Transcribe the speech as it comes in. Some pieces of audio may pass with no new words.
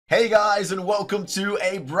Hey guys, and welcome to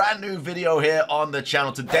a brand new video here on the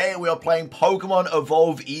channel. Today we are playing Pokemon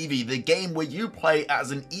Evolve Eevee, the game where you play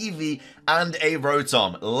as an Eevee and a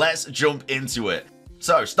Rotom. Let's jump into it.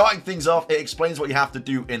 So, starting things off, it explains what you have to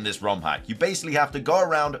do in this ROM hack. You basically have to go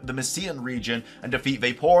around the Messian region and defeat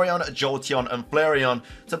Vaporeon, Jolteon, and Flareon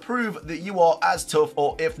to prove that you are as tough,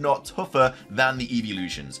 or if not tougher, than the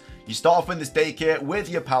eeveelutions. You start off in this daycare with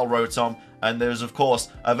your pal Rotom, and there's of course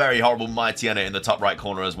a very horrible Mightyena in the top right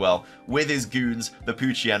corner as well, with his goons, the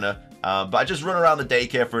Poochyena. But I just run around the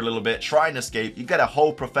daycare for a little bit, try and escape. You get a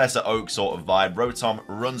whole Professor Oak sort of vibe. Rotom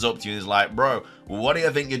runs up to you and is like, bro, what do you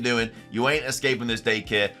think you're doing? You ain't escaping this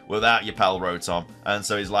daycare without your pal Rotom. And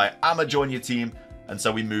so he's like, I'ma join your team. And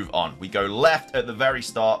so we move on. We go left at the very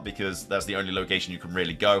start because that's the only location you can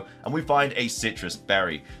really go. And we find a citrus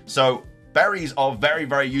berry. So berries are very,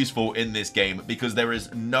 very useful in this game because there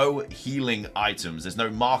is no healing items. There's no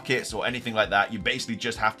markets or anything like that. You basically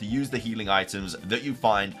just have to use the healing items that you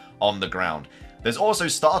find on the ground. There's also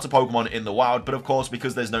starter Pokemon in the wild, but of course,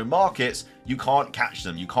 because there's no markets, you can't catch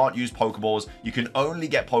them. You can't use Pokeballs. You can only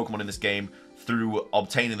get Pokemon in this game through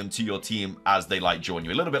obtaining them to your team as they join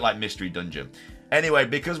you. A little bit like Mystery Dungeon. Anyway,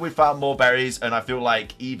 because we found more berries and I feel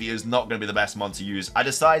like Eevee is not going to be the best mon to use, I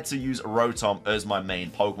decided to use Rotom as my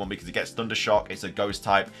main Pokemon because it gets Thunder Shock, it's a ghost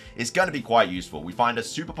type, it's going to be quite useful. We find a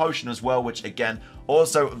Super Potion as well, which again,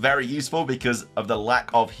 also very useful because of the lack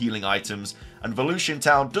of healing items. And Evolution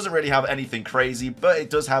Town doesn't really have anything crazy, but it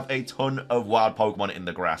does have a ton of wild Pokemon in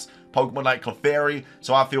the grass. Pokemon like Clefairy,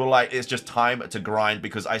 so I feel like it's just time to grind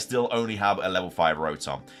because I still only have a level 5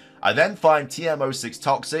 Rotom. I then find TM06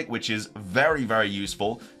 Toxic, which is very, very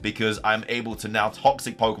useful because I'm able to now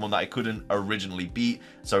Toxic Pokemon that I couldn't originally beat.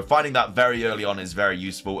 So finding that very early on is very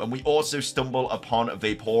useful. And we also stumble upon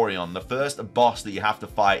Vaporeon, the first boss that you have to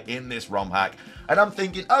fight in this ROM hack. And I'm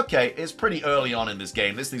thinking, okay, it's pretty early on in this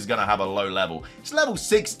game. This thing's going to have a low level. It's level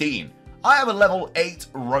 16. I have a level 8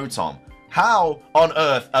 Rotom. How on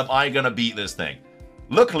earth am I going to beat this thing?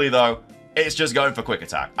 Luckily, though, it's just going for quick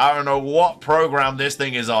attack. I don't know what program this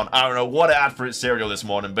thing is on. I don't know what it had for its cereal this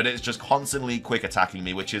morning, but it's just constantly quick attacking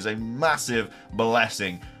me, which is a massive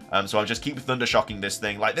blessing. So I'll just keep Thunder Shocking this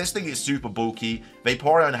thing. This thing is super bulky.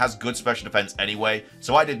 Vaporeon has good special defense anyway,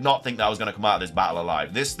 so I did not think that I was going to come out of this battle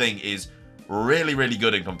alive. This thing is really, really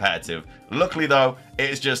good and competitive. Luckily, though, it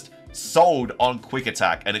is just sold on quick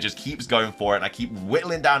attack and it just keeps going for it, and I keep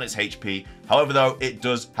whittling down its HP. However, though, it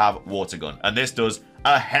does have Water Gun, and this does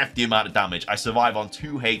a hefty amount of damage. I survive on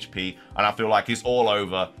 2 HP and I feel like it's all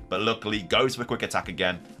over, but luckily goes for quick attack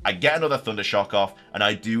again. I get another Thunder Shock off and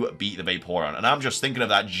I do beat the Vaporeon, and I'm just thinking of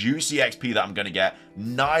that juicy XP that I'm going to get.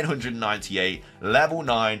 998, level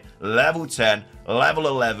 9, level 10, level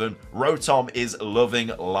 11. Rotom is loving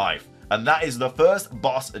life. And that is the first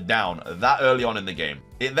boss down that early on in the game.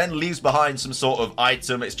 It then leaves behind some sort of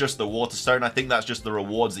item. It's just the Water Stone. I think that's just the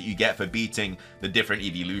rewards that you get for beating the different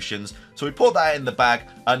eeveelutions. So we put that in the bag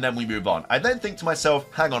and then we move on. I then think to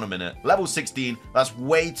myself, hang on a minute, level 16, that's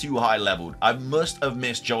way too high leveled. I must have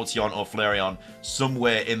missed Jolteon or Flareon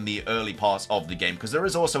somewhere in the early parts of the game because there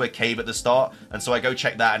is also a cave at the start. And so I go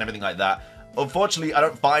check that and everything like that. Unfortunately, I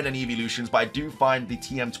don't find any eeveelutions, but I do find the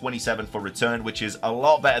TM27 for return, which is a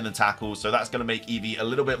lot better than Tackle, so that's going to make Eevee a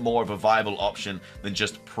little bit more of a viable option than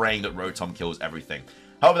just praying that Rotom kills everything.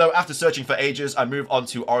 However, though, after searching for ages, I move on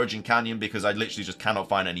to Origin Canyon because I literally just cannot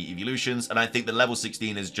find any eeveelutions, and I think the level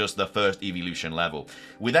 16 is just the first eeveelution level.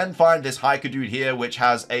 We then find this Hiker dude here, which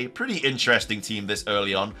has a pretty interesting team this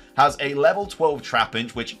early on. Has a level 12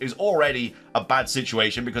 Trapinch, which is already a bad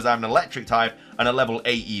situation because I have an electric type and a level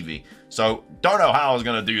 8 Eevee. So, don't know how I was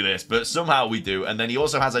going to do this, but somehow we do. And then he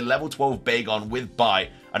also has a level 12 Bagon with Bite,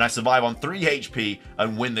 and I survive on 3 HP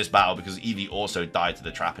and win this battle because Eevee also died to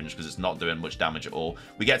the Trapinch because it's not doing much damage at all.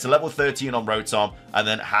 We get to level 13 on Rotom, and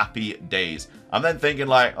then happy days. I'm then thinking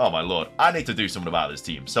oh my lord, I need to do something about this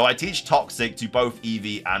team. So I teach Toxic to both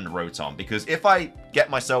Eevee and Rotom, because if I get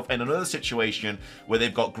myself in another situation where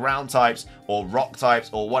they've got ground types or rock types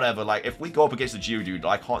or whatever, if we go up against a Geodude,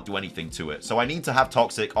 I can't do anything to it. So I need to have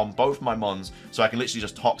Toxic on both my mons so I can literally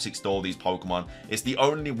just Toxic stall these Pokemon. It's the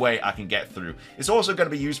only way I can get through. It's also going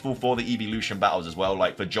to be useful for the eeveelution battles as well,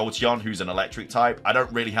 for Jolteon, who's an electric type. I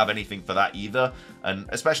don't really have anything for that either, and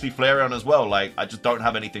especially Flareon as well. I just don't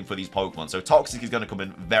have anything for these Pokemon, so Toxic is going to come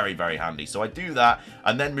in very, very handy. So I do that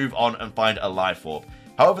and then move on and find a Life Orb.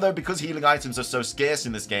 However, though, because healing items are so scarce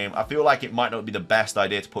in this game, I feel like it might not be the best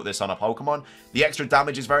idea to put this on a Pokemon. The extra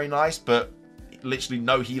damage is very nice, but literally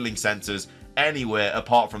no healing centers anywhere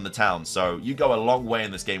apart from the town. So you go a long way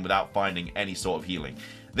in this game without finding any sort of healing.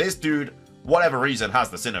 This dude, whatever reason,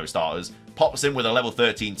 has the Sinnoh starters, pops in with a level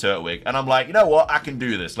 13 Turtwig, and I'm like, you know what, I can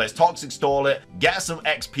do this. Let's Toxic Stall it, get some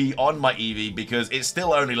XP on my Eevee, because it's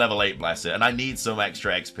still only level 8, bless it, and I need some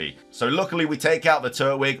extra XP. So luckily, we take out the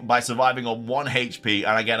Turtwig by surviving on 1 HP, and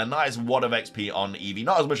I get a nice wad of XP on Eevee.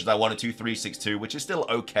 Not as much as I wanted to, 362, which is still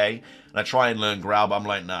okay. And I try and learn Growl, but I'm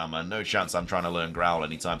like, nah, man, no chance I'm trying to learn Growl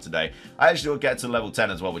anytime today. I actually will get to level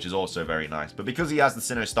 10 as well, which is also very nice. But because he has the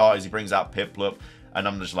Sinnoh starters, he brings out Piplup, and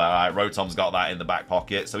I'm just like, all right, Rotom's got that in the back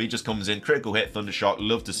pocket. So he just comes in, critical hit, Thundershock,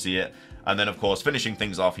 love to see it. And then, of course, finishing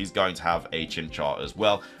things off, he's going to have a Chimchar as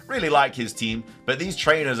well. Really like his team, but these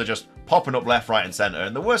trainers are just popping up left, right, and center.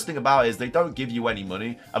 And the worst thing about it is they don't give you any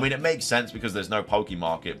money. I mean, it makes sense because there's no Poke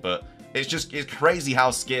Market, but it's crazy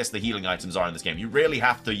how scarce the healing items are in this game. You really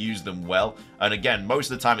have to use them well. And again,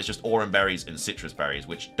 most of the time it's just Aurum Berries and Citrus Berries,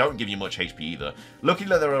 which don't give you much HP either. Luckily,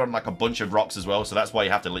 they're on like a bunch of rocks as well, so that's why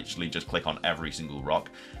you have to literally just click on every single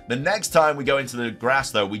rock. The next time we go into the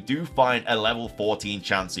grass, though, we do find a level 14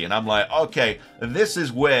 Chansey, and I'm like, okay, this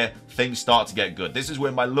is where things start to get good. This is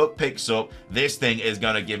where my luck picks up. This thing is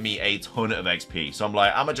going to give me a ton of XP. So I'm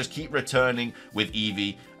like, I'm going to just keep returning with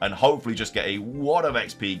Eevee and hopefully just get a wad of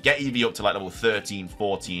XP, get Eevee up to like level 13,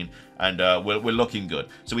 14, and we're looking good.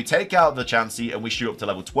 So we take out the Chansey and we shoot up to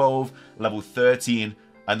level 12, level 13,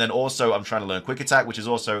 and then also I'm trying to learn Quick Attack, which is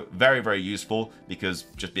also very, very useful because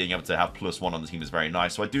just being able to have +1 on the team is very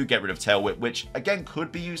nice. So I do get rid of Tail Whip, which again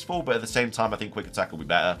could be useful, but at the same time I think Quick Attack will be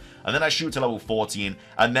better. And then I shoot to level 14,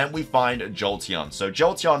 and then we find Jolteon. So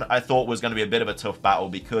Jolteon I thought was going to be a bit of a tough battle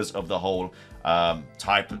because of the whole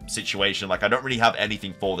type situation. Like, I don't really have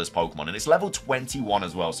anything for this Pokemon, and it's level 21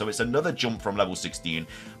 as well, so it's another jump from level 16.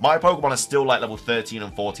 My Pokemon is still like level 13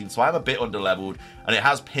 and 14, so I'm a bit under leveled, and it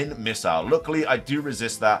has Pin Missile. Luckily, I do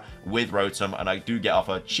resist that with Rotom, and I do get off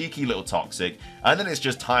a cheeky little Toxic, and then it's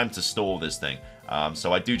just time to stall this thing.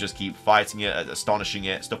 So I do just keep fighting it, astonishing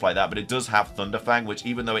it, stuff like that. But it does have Thunderfang, which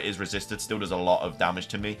even though it is resisted, still does a lot of damage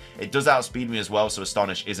to me. It does outspeed me as well, so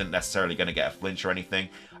Astonish isn't necessarily going to get a flinch or anything.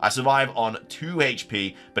 I survive on 2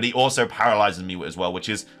 HP, but he also paralyzes me as well, which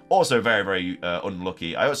is also very, very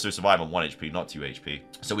unlucky. I also survive on 1 HP, not 2 HP.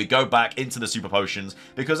 So we go back into the Super Potions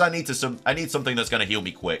because I need something that's going to heal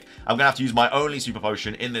me quick. I'm going to have to use my only Super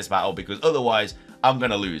Potion in this battle because otherwise I'm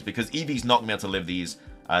going to lose, because Eevee's not going to be able to live these.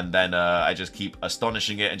 And then I just keep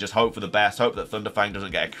astonishing it and just hope for the best. Hope that Thunderfang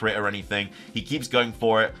doesn't get a crit or anything. He keeps going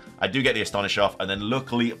for it. I do get the Astonish off. And then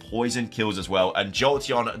luckily, Poison kills as well. And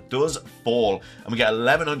Jolteon does fall. And we get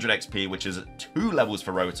 1100 XP, which is 2 levels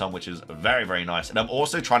for Rotom, which is very, very nice. And I'm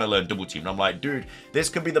also trying to learn Double Team. And I'm like, dude, this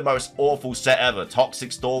could be the most awful set ever.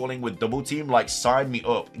 Toxic Stalling with Double Team. Like, sign me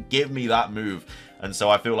up. Give me that move. And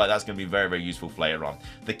so I feel like that's going to be very, very useful for later on.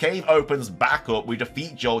 The cave opens back up. We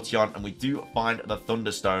defeat Jolteon, and we do find the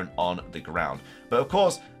Thunderstone on the ground. But of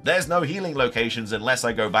course, there's no healing locations unless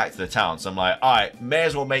I go back to the town. So I'm like, all right, may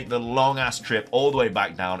as well make the long-ass trip all the way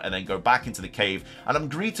back down and then go back into the cave. And I'm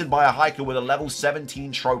greeted by a hiker with a level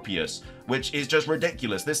 17 Tropius, which is just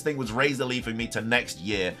ridiculous. This thing was Razor Leafing me to next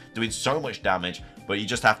year, doing so much damage. But you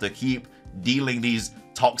just have to keep dealing these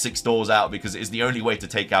Toxic Stalls out because it's the only way to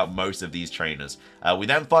take out most of these trainers. We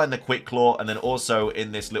then find the Quick Claw, and then also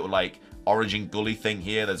in this little like origin gully thing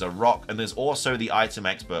here, there's a rock, and there's also the item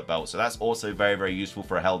expert belt, so that's also very, very useful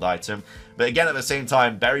for a held item. But again, at the same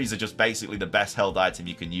time, berries are just basically the best held item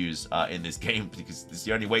you can use in this game because it's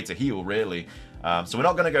the only way to heal, really. So we're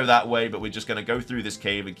not going to go that way, but we're just going to go through this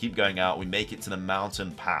cave and keep going out. We make it to the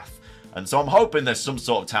mountain path. And so I'm hoping there's some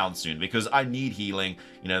sort of town soon because I need healing.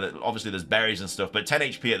 You know, obviously there's berries and stuff, but 10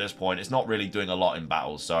 HP at this point, it's not really doing a lot in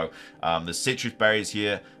battles. So there's citrus berries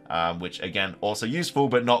here, which again, also useful,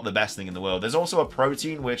 but not the best thing in the world. There's also a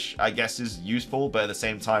protein, which I guess is useful, but at the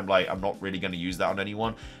same time, like, I'm not really going to use that on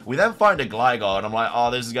anyone. We then find a Gligar, and I'm like,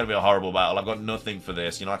 oh, this is going to be a horrible battle. I've got nothing for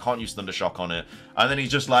this. You know, I can't use Thundershock on it. And then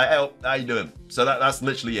he's just like, hey, how you doing? So that's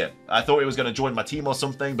literally it. I thought he was going to join my team or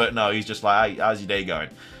something, but no, he's just like, hey, how's your day going?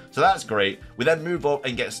 So that's great. We then move up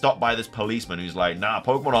and get stopped by this policeman who's like, nah,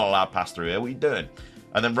 Pokemon aren't allowed to pass through here. What are you doing?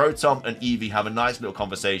 And then Rotom and Eevee have a nice little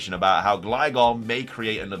conversation about how Gligar may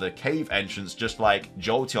create another cave entrance just like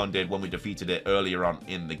Jolteon did when we defeated it earlier on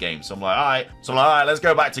in the game. So I'm like, all right, let's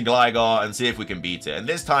go back to Gligar and see if we can beat it. And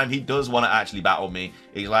this time he does want to actually battle me.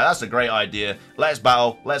 He's like, that's a great idea. Let's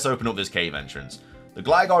battle. Let's open up this cave entrance. The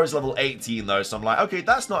Gligar is level 18 though, so I'm like, okay,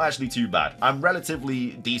 that's not actually too bad. I'm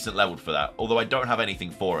relatively decent leveled for that, although I don't have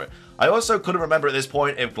anything for it. I also couldn't remember at this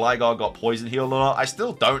point if Gligar got poison healed or not. I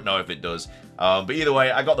still don't know if it does. But either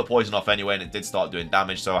way, I got the poison off anyway, and it did start doing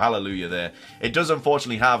damage, so hallelujah there. It does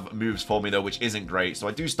unfortunately have moves for me, though, which isn't great. So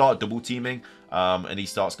I do start double teaming, and he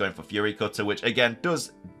starts going for Fury Cutter, which, again,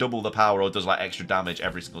 does double the power or does, like, extra damage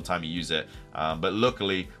every single time you use it. But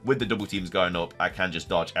luckily, with the double teams going up, I can just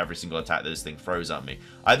dodge every single attack that this thing throws at me.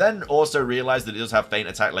 I then also realized that it does have Feint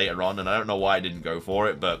Attack later on, and I don't know why I didn't go for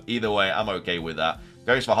it, but either way, I'm okay with that.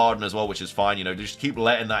 Goes for Harden as well, which is fine, you know, just keep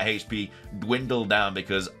letting that HP dwindle down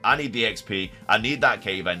because I need the XP, I need that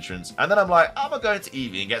cave entrance, and then I'm like, I'm gonna go into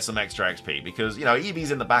Eevee and get some extra XP because, you know, Eevee's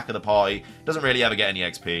in the back of the party, doesn't really ever get any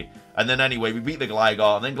XP, and then anyway, we beat the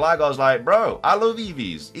Gligar, and then Gligar's like, bro, I love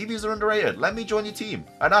Eevees, Eevees are underrated, let me join your team,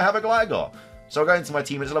 and I have a Gligar. So going to my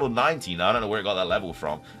team, it's level 19 now. I don't know where it got that level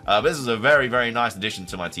from. This is a very, very nice addition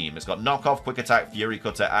to my team. It's got Knockoff, Quick Attack, Fury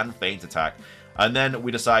Cutter, and Feint Attack. And then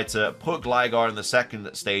we decide to put Gligar in the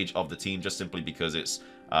second stage of the team just simply because it's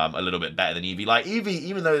a little bit better than Eevee. Like, Eevee,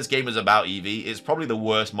 even though this game is about Eevee, it's probably the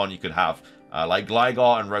worst mon you could have. Like,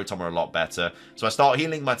 Gligar and Rotom are a lot better. So I start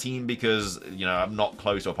healing my team because, you know, I'm not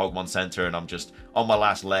close to a Pokemon Center and I'm just on my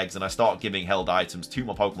last legs. And I start giving held items to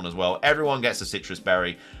my Pokemon as well. Everyone gets a Citrus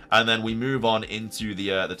Berry. And then we move on into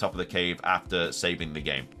the top of the cave after saving the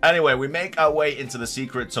game. Anyway, we make our way into the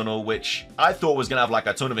secret tunnel, which I thought was going to have like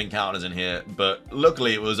a ton of encounters in here. But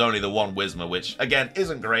luckily, it was only the one Whismur, which, again,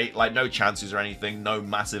 isn't great. Like, no chances or anything. No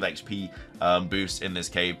massive XP boosts in this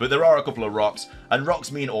cave. But there are a couple of rocks. And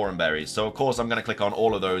rocks mean Aurum Berries. So, of course, I'm going to click on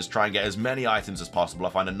all of those, try and get as many items as possible. I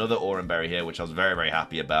find another Aurum Berry here, which I was very, very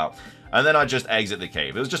happy about. And then I just exit the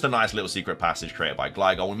cave. It was just a nice little secret passage created by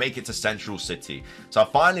Gligar. We make it to Central City. So I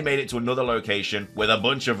finally made it to another location with a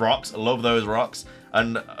bunch of rocks. I love those rocks.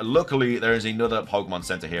 And luckily, there is another Pokemon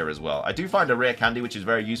Center here as well. I do find a rare candy, which is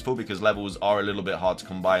very useful because levels are a little bit hard to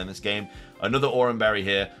come by in this game. Another Aurum Berry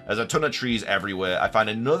here. There's a ton of trees everywhere. I find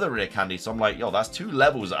another rare candy, so I'm like, yo, that's 2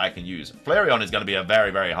 levels that I can use. Flareon is going to be a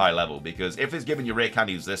very, very high level because if it's giving you rare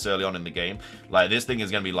candies this early on in the game, like, this thing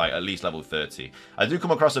is going to be, like, at least level 30. I do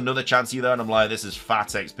come across another Chansey there, and I'm like, this is fat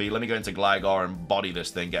XP. Let me go into Gligar and body this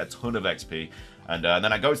thing, get a ton of XP. And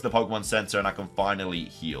then I go to the Pokemon Center, and I can finally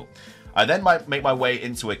heal. I then might make my way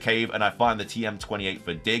into a cave and I find the TM28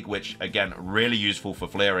 for Dig, which, again, really useful for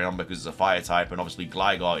Flareon because it's a fire type, and obviously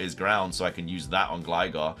Gligar is ground, so I can use that on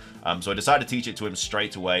Gligar. So I decided to teach it to him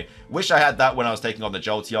straight away. Wish I had that when I was taking on the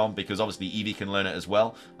Jolteon, because obviously Eevee can learn it as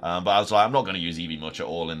well. But I was like, I'm not going to use Eevee much at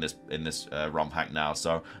all in this ROM hack now,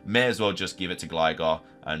 so may as well just give it to Gligar,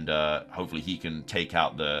 and hopefully he can take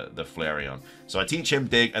out the Flareon. So I teach him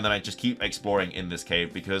Dig, and then I just keep exploring in this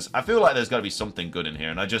cave because I feel like there's got to be something good in here,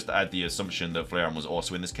 and I just had the assumption that Flareon was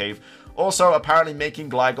also in this cave. Also, apparently making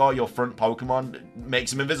Gligar your front Pokemon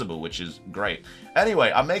makes him invisible, which is great.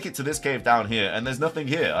 Anyway, I make it to this cave down here, and there's nothing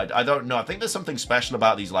here. I don't know. I think there's something special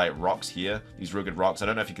about these, like, rocks here, these rugged rocks. I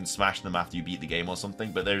don't know if you can smash them after you beat the game or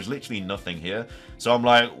something, but there's literally nothing here. So I'm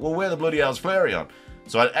like, well, where the bloody hell's Flareon?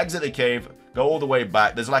 So I exit the cave, go all the way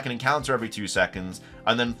back. There's like an encounter every 2 seconds.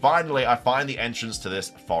 And then finally, I find the entrance to this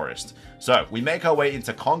forest. So we make our way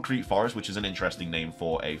into Concrete Forest, which is an interesting name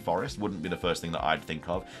for a forest. Wouldn't be the first thing that I'd think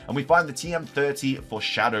of. And we find the TM30 for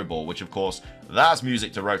Shadow Ball, which, of course, that's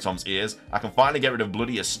music to Rotom's ears. I can finally get rid of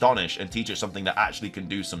Bloody Astonish and teach it something that actually can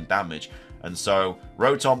do some damage. And so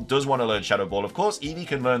Rotom does want to learn Shadow Ball. Of course, Eevee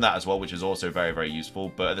can learn that as well, which is also very, very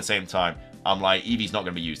useful. But at the same time, I'm like, Eevee's not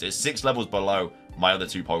going to be used. It's 6 levels below my other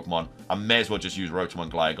 2 Pokemon. I may as well just use Rotom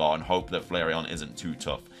and Gligar and hope that Flareon isn't too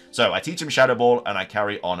tough. So I teach him Shadow Ball and I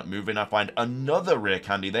carry on moving. I find another rare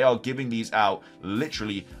candy. They are giving these out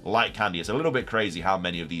literally like candy. It's a little bit crazy how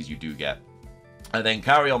many of these you do get. And then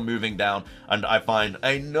carry on moving down, and I find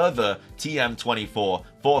another TM24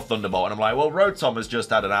 for Thunderbolt. And I'm like, well, Rotom has just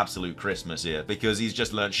had an absolute Christmas here, because he's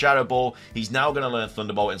just learned Shadow Ball. He's now going to learn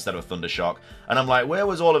Thunderbolt instead of Thundershock. And I'm like, where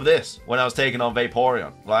was all of this when I was taking on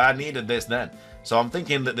Vaporeon? Like, I needed this then. So I'm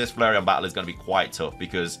thinking that this Flareon battle is going to be quite tough,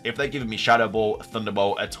 because if they're giving me Shadow Ball,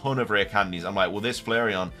 Thunderbolt, a ton of rare candies, I'm like, well, this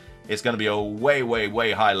Flareon is going to be a way, way,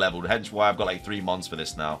 way high level. Hence why I've got like 3 months for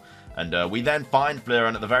this now. And we then find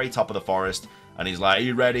Flareon at the very top of the forest. And he's like, are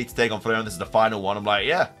you ready to take on Flareon? This is the final one. I'm like,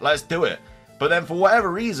 yeah, let's do it. But then for whatever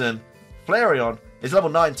reason, Flareon is level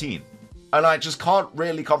 19. And I just can't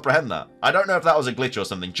really comprehend that. I don't know if that was a glitch or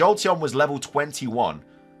something. Jolteon was level 21.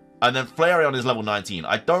 And then Flareon is level 19.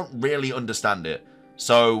 I don't really understand it.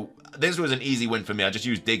 So this was an easy win for me. I just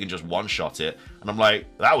used Dig and just one-shot it. And I'm like,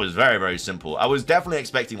 that was very, very simple. I was definitely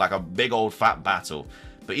expecting like a big old fat battle.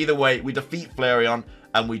 But either way, we defeat Flareon.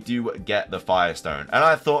 And we do get the Firestone. And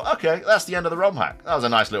I thought, okay, that's the end of the ROM hack. That was a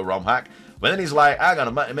nice little ROM hack. But then he's like, hang on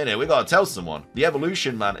a minute, we gotta tell someone. The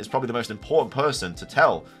Evolution Man is probably the most important person to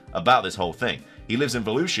tell about this whole thing. He lives in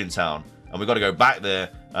Evolution Town, and we gotta go back there,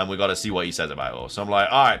 and we gotta see what he says about it all. So I'm like,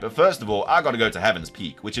 alright, but first of all, I gotta go to Heaven's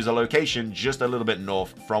Peak, which is a location just a little bit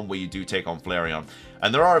north from where you do take on Flareon.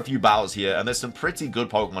 And there are a few battles here, and there's some pretty good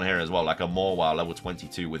Pokemon here as well, like a Mawile level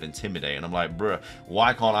 22 with Intimidate. And I'm like, bruh,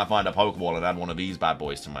 why can't I find a Pokeball and add one of these bad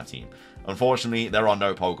boys to my team? Unfortunately, there are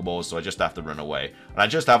no Pokeballs, so I just have to run away. And I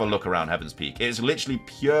just have a look around Heaven's Peak. It's literally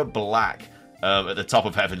pure black at the top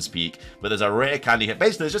of Heaven's Peak, but there's a rare candy here.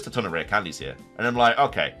 Basically, there's just a ton of rare candies here. And I'm like,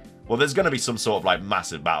 okay, well, there's going to be some sort of like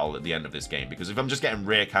massive battle at the end of this game, because if I'm just getting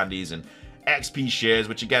rare candies and XP shares,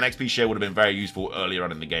 which again, XP share would have been very useful earlier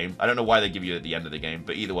on in the game. I don't know why they give you it at the end of the game,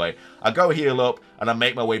 but either way, I go heal up and I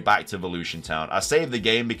make my way back to Evolution Town. I save the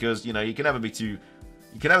game because, you know, you can never be too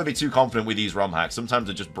confident with these ROM hacks. Sometimes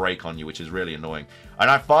they just break on you, which is really annoying. And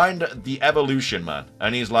I find the Evolution Man,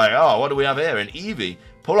 and he's like, oh, what do we have here? An Eevee.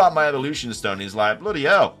 Pull out my Evolution Stone. He's like, bloody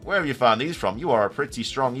hell, where have you found these from? You are a pretty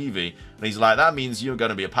strong Eevee. And he's like, that means you're going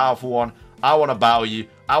to be a powerful one. I want to battle you.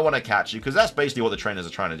 I want to catch you. Because that's basically what the trainers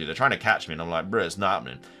are trying to do. They're trying to catch me. And I'm like, bro, it's not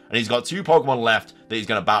happening. And he's got 2 Pokemon left that he's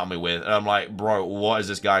going to battle me with. And I'm like, bro, what is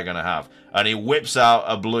this guy going to have? And he whips out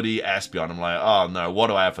a bloody Espeon. I'm like, oh no, what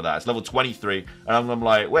do I have for that? It's level 23. And I'm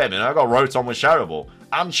like, wait a minute, I got Rotom with Shadow Ball.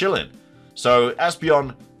 I'm chilling. So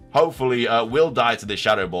Espeon hopefully will die to this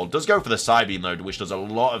Shadow Ball. Does go for the Psybeam though, which does a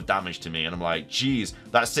lot of damage to me. And I'm like, geez,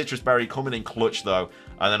 that Citrus Berry coming in clutch though.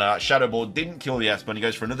 And then Shadow Ball didn't kill the Espeon. He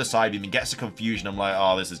goes for another Psybeam and gets a confusion. I'm like,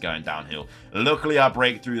 oh, this is going downhill. Luckily, I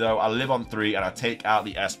break through though. I live on 3 and I take out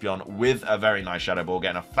the Espeon with a very nice Shadow Ball,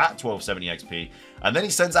 getting a fat 1270 XP. And then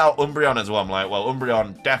he sends out Umbreon as well. I'm like, well,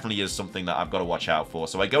 Umbreon definitely is something that I've got to watch out for.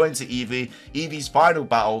 So I go into Eevee. Eevee's final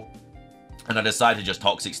battle. And I decided to just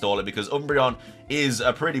Toxic Stall it because Umbreon is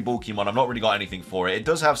a pretty bulky one. I've not really got anything for it. It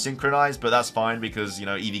does have Synchronize, but that's fine because, you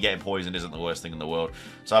know, Eevee getting poisoned isn't the worst thing in the world.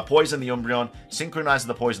 So I poison the Umbreon, synchronizes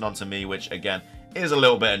the poison onto me, which, again, is a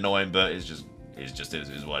little bit annoying, but it's just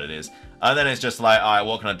what it is. And then it's just like, alright,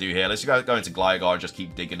 what can I do here? Let's go into Gligar and just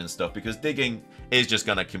keep digging and stuff, because digging is just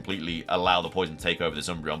going to completely allow the poison to take over this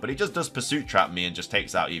Umbreon. But he just does Pursuit Trap me and just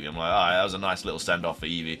takes out Eevee. I'm like, alright, that was a nice little send-off for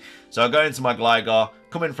Eevee. So I go into my Gligar,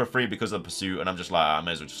 come in for free because of the Pursuit, and I'm just like, I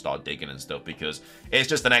may as well just start digging and stuff, because it's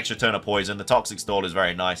just an extra turn of poison. The Toxic Stall is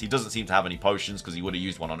very nice. He doesn't seem to have any potions because he would have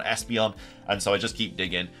used one on Espeon, and so I just keep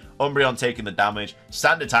digging. Umbreon taking the damage.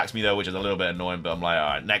 Sand attacks me though, which is a little bit annoying, but I'm like,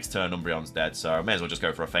 alright, next turn Umbreon's dead, so I may as well just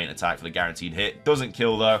go for a feint attack for the guaranteed hit. Doesn't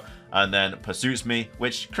kill though, and then pursues me,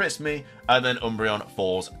 which crits me, and then Umbreon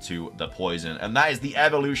falls to the poison. And that is the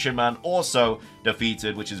Evolution Man also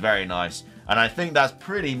defeated, which is very nice. And I think that's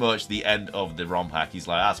pretty much the end of the ROM hack. He's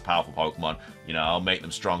like, that's a powerful Pokemon. You know, I'll make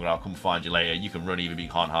them stronger. I'll come find you later. You can run even, but you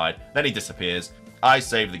can't hide. Then he disappears. I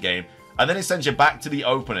save the game. And then he sends you back to the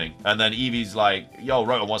opening. And then Eevee's like, yo,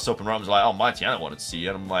 Rotom, what's up? And Rotom's like, oh, Mightyena wanted to see you.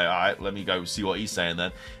 And I'm like, all right, let me go see what he's saying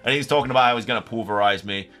then. And he's talking about how he's going to pulverize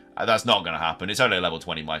me. That's not going to happen. It's only a level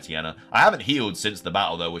 20 Mightyena. I haven't healed since the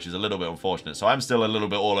battle, though, which is a little bit unfortunate. So I'm still a little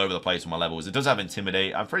bit all over the place with my levels. It does have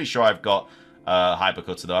Intimidate. I'm pretty sure I've got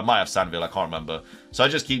Hypercutter, though. I might have Sandville. I can't remember. So I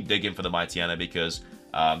just keep digging for the Mightyena because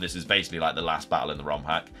this is basically like the last battle in the ROM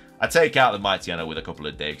hack. I take out the Mightyena with a couple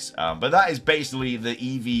of digs. But that is basically the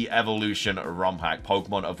Eevee Evolution ROM hack,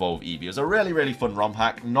 Pokemon Evolve Eevee. It was a really, really fun ROM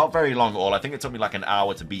hack. Not very long at all. I think it took me like an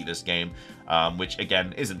hour to beat this game, which,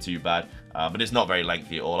 again, isn't too bad. But it's not very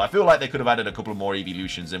lengthy at all. I feel like they could have added a couple of more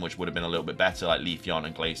eeveelutions in, which would have been a little bit better, like Leafeon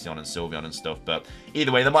and Glaceon and Sylveon and stuff. But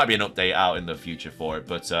either way, there might be an update out in the future for it.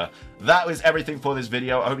 But that was everything for this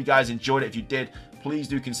video. I hope you guys enjoyed it. If you did, please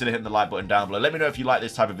do consider hitting the like button down below. Let me know if you like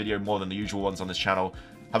this type of video more than the usual ones on this channel.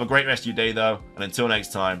 Have a great rest of your day, though. And until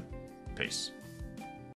next time, peace.